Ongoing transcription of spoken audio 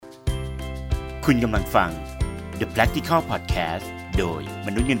คุณกำลังฟัง The Practical Podcast โดยม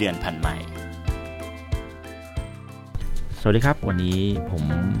นุษย์เงินเดือนพันใหม่สวัสดีครับวันนี้ผม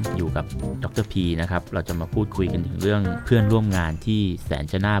อยู่กับดร.พีนะครับเราจะมาพูดคุยกันถึงเรื่องเพื่อนร่วมงานที่แสน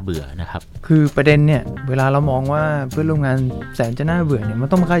จะน่าเบื่อนะครับคือประเด็นเนี่ยเวลาเรามองว่าเพื่อนร่วมงานแสนจะน่าเบื่อเนี่ยมัน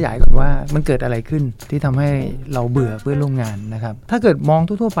ต้องมาขยายก่อนว่ามันเกิดอะไรขึ้นที่ทำให้เราเบื่อเพื่อนร่วมงานนะครับถ้าเกิดมอง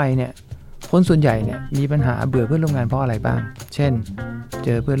ทั่วๆไปเนี่ยคนส่วนใหญ่เนี่ยมีปัญหาเบื่อเพื่อนร่วมงานเพราะอะไรบ้างเช่นเจ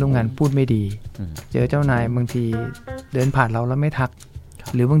อเพื่อนร่วมงานพูดไม่ดีเจอเจ้านายบางทีเดินผ่านเราแล้วไม่ทัก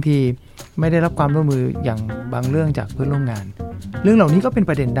หรือบางทีไม่ได้รับความร่วมมืออย่างบางเรื่องจากเพื่อนร่วมงานเรื่องเหล่านี้ก็เป็น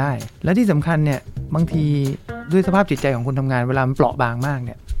ประเด็นได้และที่สำคัญเนี่ยบางทีด้วยสภาพจิตใจของคนทำงานเวลามันเปราะบางมากเ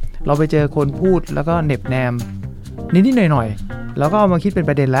นี่ยเราไปเจอคนพูดแล้วก็เหน็บแนมนิดๆหน่อยๆแล้วก็เอามาคิดเป็น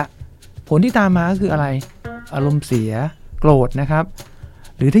ประเด็นละผลที่ตามมาก็คืออะไรอารมณ์เสียโกรธนะครับ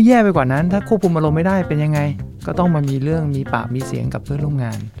หรือถ้าแย่ไปกว่านั้นถ้าควบคุมอารมณ์ไม่ได้เป็นยังไงก็ต้องมามีเรื่องมีปากมีเสียงกับเพื่อนร่วมง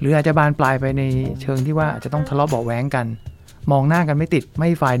านหรืออาจจะบานปลายไปในเชิงที่ว่าจะต้องทะเลาะเบาะแว้งกันมองหน้ากันไม่ติดไม่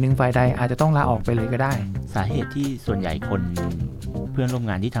ฝ่ายหนึ่งฝ่ายใดอาจจะต้องลาออกไปเลยก็ได้สาเหตุที่ส่วนใหญ่คนเพื่อนร่วม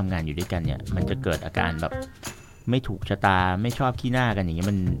งานที่ทำงานอยู่ด้วยกันเนี่ยมันจะเกิดอาการแบบไม่ถูกชะตาไม่ชอบขี้หน้ากันอย่างเงี้ย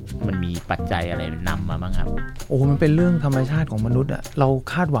มันมีปัจจัยอะไรนำมาบ้างครับโอ้มันเป็นเรื่องธรรมชาติของมนุษย์อะเรา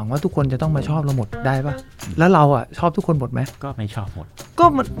คาดหวังว่าทุกคนจะต้องมาชอบเราหมดได้ปะแล้วเราอะชอบทุกคนหมดไหมก็ไม่ชอบหมด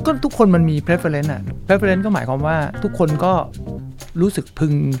ก็ทุกคนมันมี preference อะ preference ก็หมายความว่าทุกคนก็รู้สึกพึ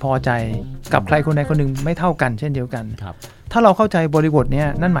งพอใจกับใครคนใดคนหนึ่งไม่เท่ากันเช่นเดียวกันครับถ้าเราเข้าใจบริบทเนี่ย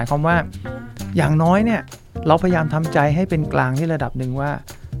นั่นหมายความว่าอย่างน้อยเนี่ยเราพยายามทำใจให้เป็นกลางที่ระดับหนึ่งว่า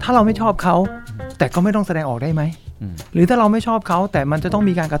ถ้าเราไม่ชอบเขาแต่ก็ไม่ต้องแสดงออกได้ไหมหรือถ้าเราไม่ชอบเขาแต่มันจะต้อง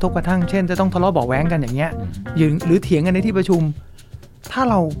มีการกระทบกระทั่งเช่นจะต้องทะเลาะเบาะแว้งกันอย่างเงี้ยหรือเถียงกันในที่ประชุมถ้า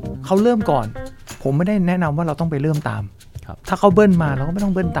เขาเริ่มก่อนผมไม่ได้แนะนำว่าเราต้องไปเริ่มตามถ้าเขาเบิ้ลมาเราก็ไม่ต้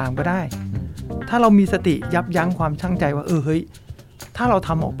องเบิ้ลตามก็ได้ถ้าเรามีสติยับยั้งความชั่งใจว่าเฮ้ยถ้าเราท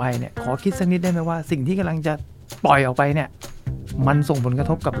ำออกไปเนี่ยขอคิดสักนิดได้ไหมว่าสิ่งที่กำลังจะปล่อยออกไปเนี่ยมันส่งผลกระ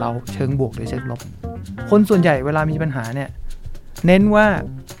ทบกับเราเชิงบวกหรือเชิงลบคนส่วนใหญ่เวลามีปัญหาเนี่ยเน้นว่า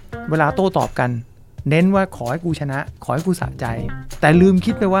เวลาโต้ตอบกันเน้นว่าขอให้กูชนะขอให้กูสะใจแต่ลืม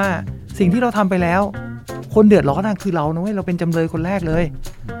คิดไปว่าสิ่งที่เราทำไปแล้วคนเดือดร้อนน่ะคือเรานะเว้ยเราเป็นจำเลยคนแรกเลย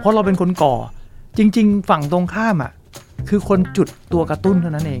เพราะเราเป็นคนก่อจริงๆฝั่งตรงข้ามอ่ะคือคนจุดตัวกระตุ้นเท่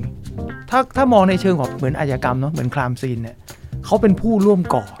านั้นเองถ้ามองในเชิงของเหมือนอาชญากรรมเนาะเหมือนครามซีนเนี่ยเขาเป็นผู้ร่วม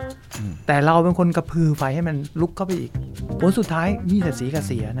ก่อแต่เราเป็นคนกระพือไฟให้มันลุกเข้าไปอีกผลสุดท้ายมีแต่สีกับเ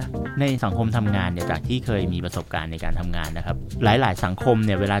สียนะในสังคมทำงานเนี่ยจากที่เคยมีประสบการณ์ในการทำงานนะครับหลายๆสังคมเ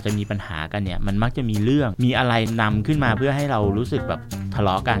นี่ยเวลาจะมีปัญหากันเนี่ยมันมักจะมีเรื่องมีอะไรนำขึ้นมาเพื่อให้เรารู้สึกแบบทะเล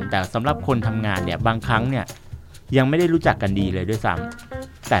าะกันแต่สำหรับคนทำงานเนี่ยบางครั้งเนี่ยยังไม่ได้รู้จักกันดีเลยด้วยซ้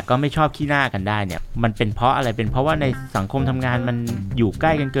ำแต่ก็ไม่ชอบขี้หน้ากันได้เนี่ยมันเป็นเพราะอะไรเป็นเพราะว่าในสังคมทำงานมันอยู่ใก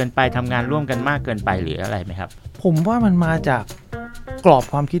ล้กันเกินไปทำงานร่วมกันมากเกินไปหรืออะไรไหมครับผมว่ามันมาจากกรอบ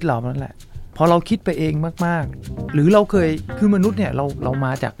ความคิดเรานั่นแหละพอเราคิดไปเองมากๆหรือเราเคยคือมนุษย์เนี่ยเราม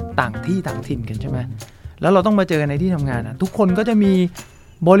าจากต่างที่ต่างถิ่นกันใช่ไหมแล้วเราต้องมาเจอในที่ทำงานทุกคนก็จะมี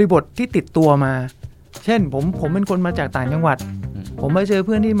บริบทที่ติดตัวมาเช่นผมเป็นคนมาจากต่างจังหวัดผมมาเจอเ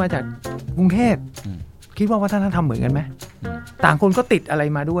พื่อนที่มาจากกรุงเทพคิดว่าวัฒนธรรมเหมือนกันไหมต่างคนก็ติดอะไร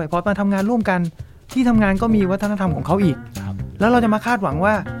มาด้วยพอมาทำงานร่วมกันที่ทำงานก็มีวัฒนธรรมของเขาอีกแล้วเราจะมาคาดหวัง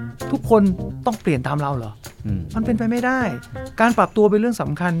ว่าทุกคนต้องเปลี่ยนตามเราเหรอมันเป็นไปไม่ได้การปรับตัวเป็นเรื่องส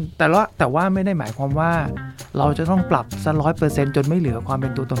ำคัญแต่ว่าไม่ได้หมายความว่าเราจะต้องปรับซะ 100% จนไม่เหลือความเป็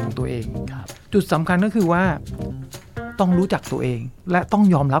นตัวตนของตัวเองจุดสำคัญก็คือว่าต้องรู้จักตัวเองและต้อง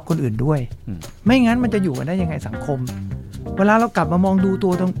ยอมรับคนอื่นด้วยไม่งั้นมันจะอยู่กันได้ยังไงสังคมเวลาเรากลับมามองดู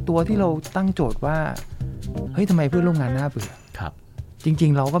ตัวที่เราตั้งโจทย์ว่าเฮ้ยทำไมเพื่อนร่วมงานน่าเบื่อจริ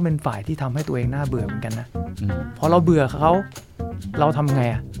งๆเราก็เป็นฝ่ายที่ทำให้ตัวเองน่าเบื่อเหมือนกันนะพอเราเบื่อเขาเราทำไง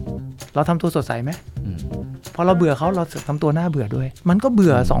อะเราทำตัวสดใสไหมพอเราเบื่อเขาเราทำตัวน่าเบื่อด้วยมันก็เ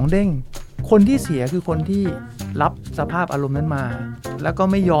บื่อ2เด้งคนที่เสียคือคนที่รับสภาพอารมณ์นั้นมาแล้วก็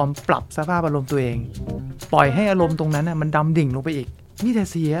ไม่ยอมปรับสภาพอารมณ์ตัวเองปล่อยให้อารมณ์ตรงนั้นน่ะมันดำดิ่งลงไปอีกนี่แต่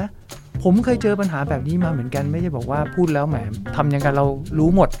เสียผมเคยเจอปัญหาแบบนี้มาเหมือนกันไม่ใช่บอกว่าพูดแล้วแหมทำอย่างกันเรารู้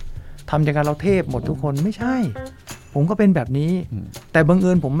หมดทำอย่างกันเราเทพหมดทุกคนไม่ใช่ผมก็เป็นแบบนี้แต่บังเ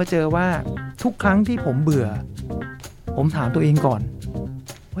อิญผมมาเจอว่าทุกครั้งที่ผมเบื่อผมถามตัวเองก่อน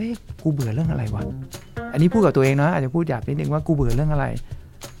เฮ้ยกูเบื่อเรื่องอะไรวะอันนี้พูดกับตัวเองนะอาจจะพูดหยาบนิดนึงว่ากูเบื่อเรื่องอะไร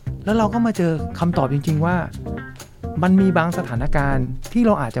แล้วเราก็มาเจอคำตอบจริงๆว่ามันมีบางสถานการณ์ที่เ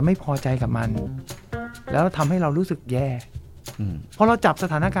ราอาจจะไม่พอใจกับมันแล้วทำให้เรารู้สึกแย่พอเราจับส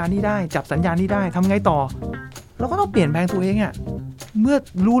ถานการณ์นี้ได้จับสัญญาณนี้ได้ทำไงต่อเราก็ต้องเปลี่ยนแปลงตัวเองเมื่อ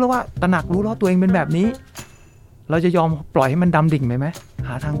รู้แล้วว่าตระหนักรู้แล้วตัวเองเป็นแบบนี้เราจะยอมปล่อยให้มันดำดิ่งไหมห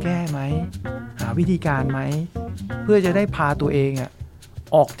าทางแก้ไหมหาวิธีการไหมเพื่อจะได้พาตัวเอง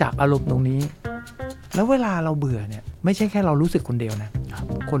ออกจากอารมณ์ตรงนี้แล้วเวลาเราเบื่อเนี่ยไม่ใช่แค่เรารู้สึกคนเดียวนะ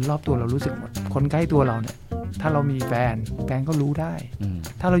คนรอบตัวเรารู้สึกหมด คนใกล้ตัวเราเนี่ยถ้าเรามีแฟนก็รู้ได้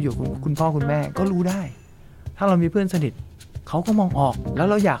ถ้าเราอยู่กับคุณพ่อคุณแม่ก็รู้ได้ถ้าเรามีเพื่อนสนิทเขาก็มองออกแล้ว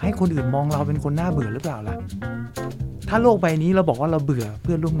เราอยากให้คนอื่นมองเราเป็นคนน่าเบื่อหรือเปล่าล่ะถ้าโลกใบนี้เราบอกว่าเราเบื่อเ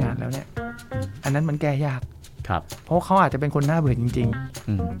พื่อนร่วมงานแล้วเนี่ยอันนั้นมันแก้ยากครับเพราะเขาอาจจะเป็นคนน่าเบื่อจริง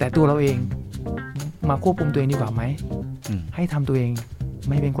ๆแต่ตัวเราเองมาควบคุมตัวเองดีกว่าไหมให้ทำตัวเอง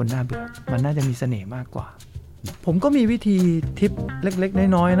ไม่เป็นคนน่าเบื่อมันน่าจะมีเสน่ห์มากกว่าผมก็มีวิธีทิปเล็ก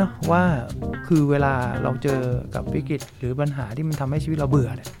ๆน้อยๆเนาะว่าคือเวลาเราเจอกับวิกฤตหรือปัญหาที่มันทำให้ชีวิตเราเบื่อ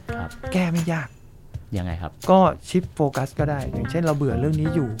เนี่ยแก้ไม่ยากยังไงครับก็ชิฟโฟกัสก็ได้อย่างเช่นเราเบื่อเรื่องนี้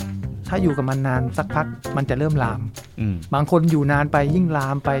อยู่ถ้าอยู่กับมันนานสักพักมันจะเริ่มลามบางคนอยู่นานไปยิ่งลา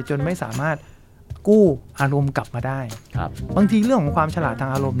มไปจนไม่สามารถกู้อารมณ์กลับมาได้บางทีเรื่องของความฉลาดทา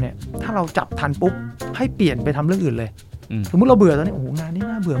งอารมณ์เนี่ยถ้าเราจับทันปุ๊บให้เปลี่ยนไปทำเรื่องอื่นเลยสมมุติเราเบื่อตอนนี้โอ้โหงานนี้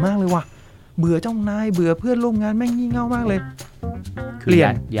น่าเบื่อมากเลยว่ะเบื่อเจ้านายเบื่อเพื่อนร่วมงานแม่งงี่เง่ามากเลยเปลี่ย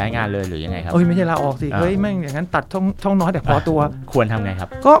นย้ายงานเลยหรือยังไงครับไม่ใช่ลาออกสิเฮ้ยแม่งอย่างนั้นตัดช่องน้อยแต่พอตัวควรทำไงครับ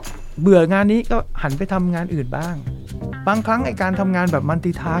ก็เบื่องานนี้ก็หันไปทำงานอื่นบ้างบางครั้งไอ้การทำงานแบบมัล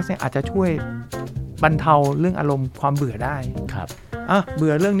ติทาสก์เนี่ยอาจจะช่วยบรรเทาเรื่องอารมณ์ความเบื่อได้ครับเบื่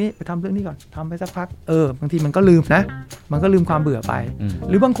อเรื่องนี้ไปทำเรื่องนี้ก่อนทำไปสักพักบางทีมันก็ลืมนะมันก็ลืมความเบื่อไป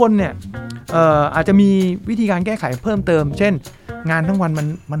หรือบางคนเนี่ยอาจจะมีวิธีการแก้ไขเพิ่มเติมเช่นงานทั้งวัน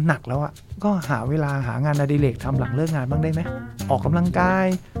มันหนักแล้วอะก็หาเวลาหางานอดิเรกทำหลังเลิกงานบ้างได้ไหมออกกำลังกาย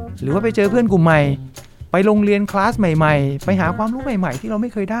หรือว่าไปเจอเพื่อนกลุ่มใหม่ไปโรงเรียนคลาสใหม่ๆไปหาความรู้ใหม่ๆที่เราไ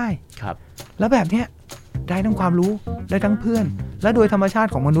ม่เคยได้ครับแล้วแบบเนี้ยได้ทั้งความรู้ได้ทั้งเพื่อนและโดยธรรมชาติ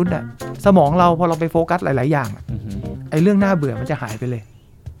ของมนุษย์อะสมองเราพอเราไปโฟกัสหลายๆอย่างไอ้เรื่องน่าเบื่อมันจะหายไปเลย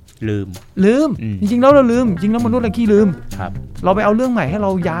ลืมจริงๆแล้วเราลืมจริงแล้วมนุษย์เราขี้ลืมเราไปเอาเรื่องใหม่ให้เร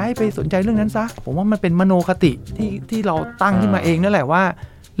าย้ายไปสนใจเรื่องนั้นซะผมว่ามันเป็นมโนคติที่เราตั้งขึ้นมาเองนั่นแหละว่า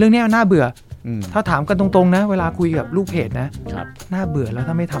เรื่องนี้น่าเบื่อถ้าถามกันตรงๆนะเวลาคุยกับลูกเพจนะน่าเบื่อแล้ว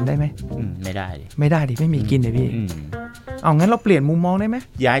ถ้าไม่ทำได้ไหมไม่ได้ดิไม่มีกินเลยพี่เอางั้นเราเปลี่ยนมุมมองได้ไหม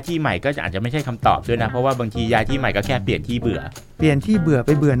ย้ายที่ใหม่ก็อาจจะไม่ใช่คำตอบด้วยนะเพราะว่าบางทีย้ายที่ใหม่ก็แค่เปลี่ยนที่เบื่อไป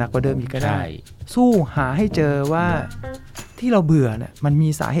เบื่อหนักกว่าเดิมอีกก็ได้สู้หาให้เจอว่าที่เราเบื่อเนี่ยมันมี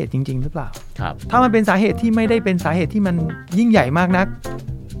สาเหตุจริงๆหรือเปล่าถ้ามันเป็นสาเหตุที่ไม่ได้เป็นสาเหตุที่มันยิ่งใหญ่มากนัก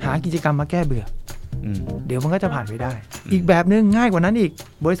หากิจกรรมมาแก้เบื่อเดี๋ยวมันก็จะผ่านไปได้อีกแบบนึงง่ายกว่านั้นอีก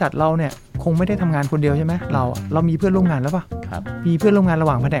บริษัทเราเนี่ยคงไม่ได้ทำงานคนเดียวใช่ไหมเรามีเพื่อนร่วมงานแล้วป่ะมีเพื่อนร่วมงานระห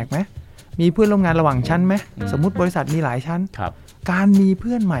ว่างแผนกไหมมีเพื่อนร่วมงานระหว่างชั้นไหมสมมุติบริษัทมีหลายชั้นการมีเ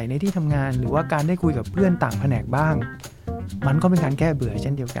พื่อนใหม่ในที่ทำงานหรือว่าการได้คุยกับเพื่อนต่างแผนกบ้างมันก็เป็นการแก้เบื่อเ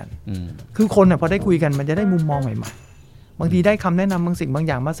ช่นเดียวกันคือคนพอได้คุยกันมันจะได้มุมมองใหม่ๆบางทีได้คำแนะนำบางสิ่งบางอ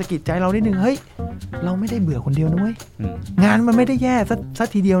ย่างมาสะกิดใจเราได้นึงเฮ้ยเราไม่ได้เบื่อคนเดียวนะเว้ยงานมันไม่ได้แย่สัก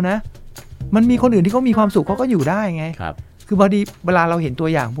ทีเดียวนะมันมีคนอื่นที่เขามีความสุขเขาก็อยู่ได้ไงคือพอดีเวลาเราเห็นตัว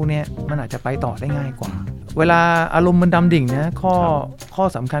อย่างพวกนี้มันอาจจะไปต่อได้ง่ายกว่าเวลาอารมณ์มันดำดิ่งนะข้อ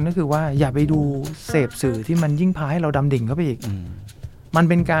สำคัญก็คือว่าอย่าไปดูเสพสื่อที่มันยิ่งพาให้เราดำดิ่งเข้าไปอีกมัน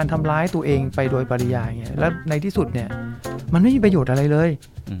เป็นการทำร้ายตัวเองไปโดยปริยายไงแล้วในที่สุดเนี่ยมันไม่มีประโยชน์อะไรเลย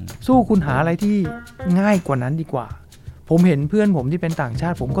สู้คุณหาอะไรที่ง่ายกว่านั้นดีกว่าผมเห็นเพื่อนผมที่เป็นต่างชา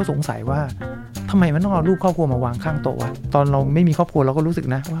ติผมก็สงสัยว่าทำไมมันต้องเอารูปครอบครัวมาวางข้างโต๊ะวะตอนเราไม่มีครอบครัวเราก็รู้สึก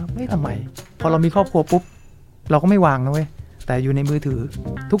นะว่าไม่ทำไมพอเรามีครอบครัวปุ๊บเราก็ไม่วางนะเว้ยแต่อยู่ในมือถือ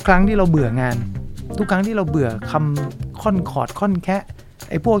ทุกครั้งที่เราเบื่องานทุกครั้งที่เราเบื่อคำค่อนขอดค่อนแคะ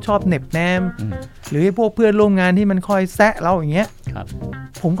ไอ้พวกชอบเหน็บแนมหรือไอ้พวกเพื่อนร่วมงานที่มันคอยแซะเราอย่างเงี้ย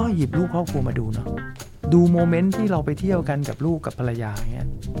ผมก็หยิบรูปครอบครัวมาดูเนาะดูโมเมนต์ที่เราไปเที่ยวกันกับลูกกับภรรยาอย่างเงี้ย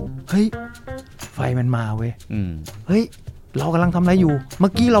เฮ้ยไฟมันมาเว้ยเฮ้ยเรากำลังทำอะไรอยู่เมื่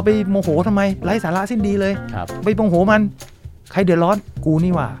อกี้เราไปโมโหทำไมไร้สาระสิ้นดีเลยไปโมโหมันใครเดือดร้อนกู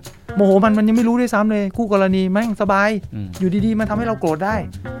นี่หว่าโมโหมันยังไม่รู้ด้วยซ้ำเลยคู่กรณีแม่งสบายอยู่ดีๆมันทำให้เราโกรธได้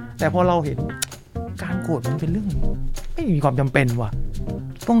แต่พอเราเห็นการโกรธมันเป็นเรื่องไม่มีความจำเป็นว่ะ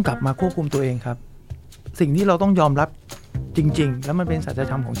ต้องกลับมาควบคุมตัวเองครับสิ่งที่เราต้องยอมรับจริงๆแล้วมันเป็นสัจธร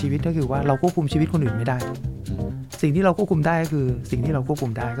รมของชีวิตก็คือว่าเราควบคุมชีวิตคนอื่นไม่ได้สิ่งที่เราควบคุมได้ก็คือสิ่งที่เราควบคุ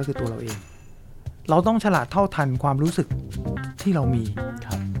มได้ก็คือตัวเราเองเราต้องฉลาดเท่าทันความรู้สึกที่เรามี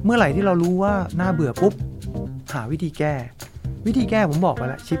เมื่อไหร่ที่เรารู้ว่าน่าเบื่อปุ๊บหาวิธีแก้ผมบอกไป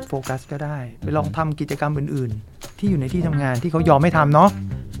แล้วชิฟโฟกัสก็ได้ไปลองทำกิจกรรมอื่นๆที่อยู่ในที่ทำงานที่เขายอมไม่ทำเนาะ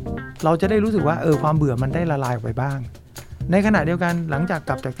เราจะได้รู้สึกว่าความเบื่อมันได้ละลายออกไปบ้างในขณะเดียวกันหลังจากก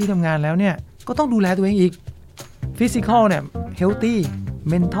ลับจากที่ทำงานแล้วเนี่ยก็ต้องดูแลตัวเองอีกฟิสิกอลเนี่ยเฮลตี้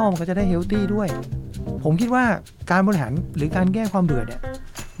เมนทัลก็จะได้เฮลตี้ด้วยผมคิดว่าการบริหารหรือการแก้ความเบื่อเนี่ย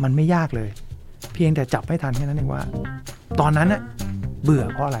มันไม่ยากเลยเพียงแต่จับให้ทันแค่นั้นเองว่าตอนนั้นน่ะเบื่อ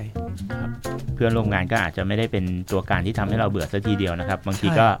เพราะอะไรเพื่อนร่วมงานก็อาจจะไม่ได้เป็นตัวการที่ทำให้เราเบื่อซะทีเดียวนะครับบางที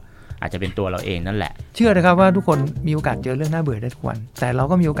ก็อาจจะเป็นตัวเราเองนั่นแหละเชื่อนะครับว่าทุกคนมีโอกาสเจอเรื่องน่าเบื่อได้ทุกวันแต่เรา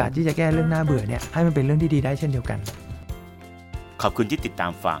ก็มีโอกาสที่จะแก้เรื่องน่าเบื่อเนี่ยให้มันเป็นเรื่องที่ดีได้เช่นเดียวกันขอบคุณที่ติดตา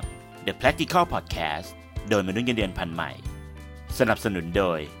มฟัง The Practical Podcast โดยมนุษย์เงินเดือนพันใหม่สนับสนุนโด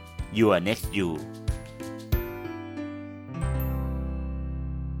ย Your Next You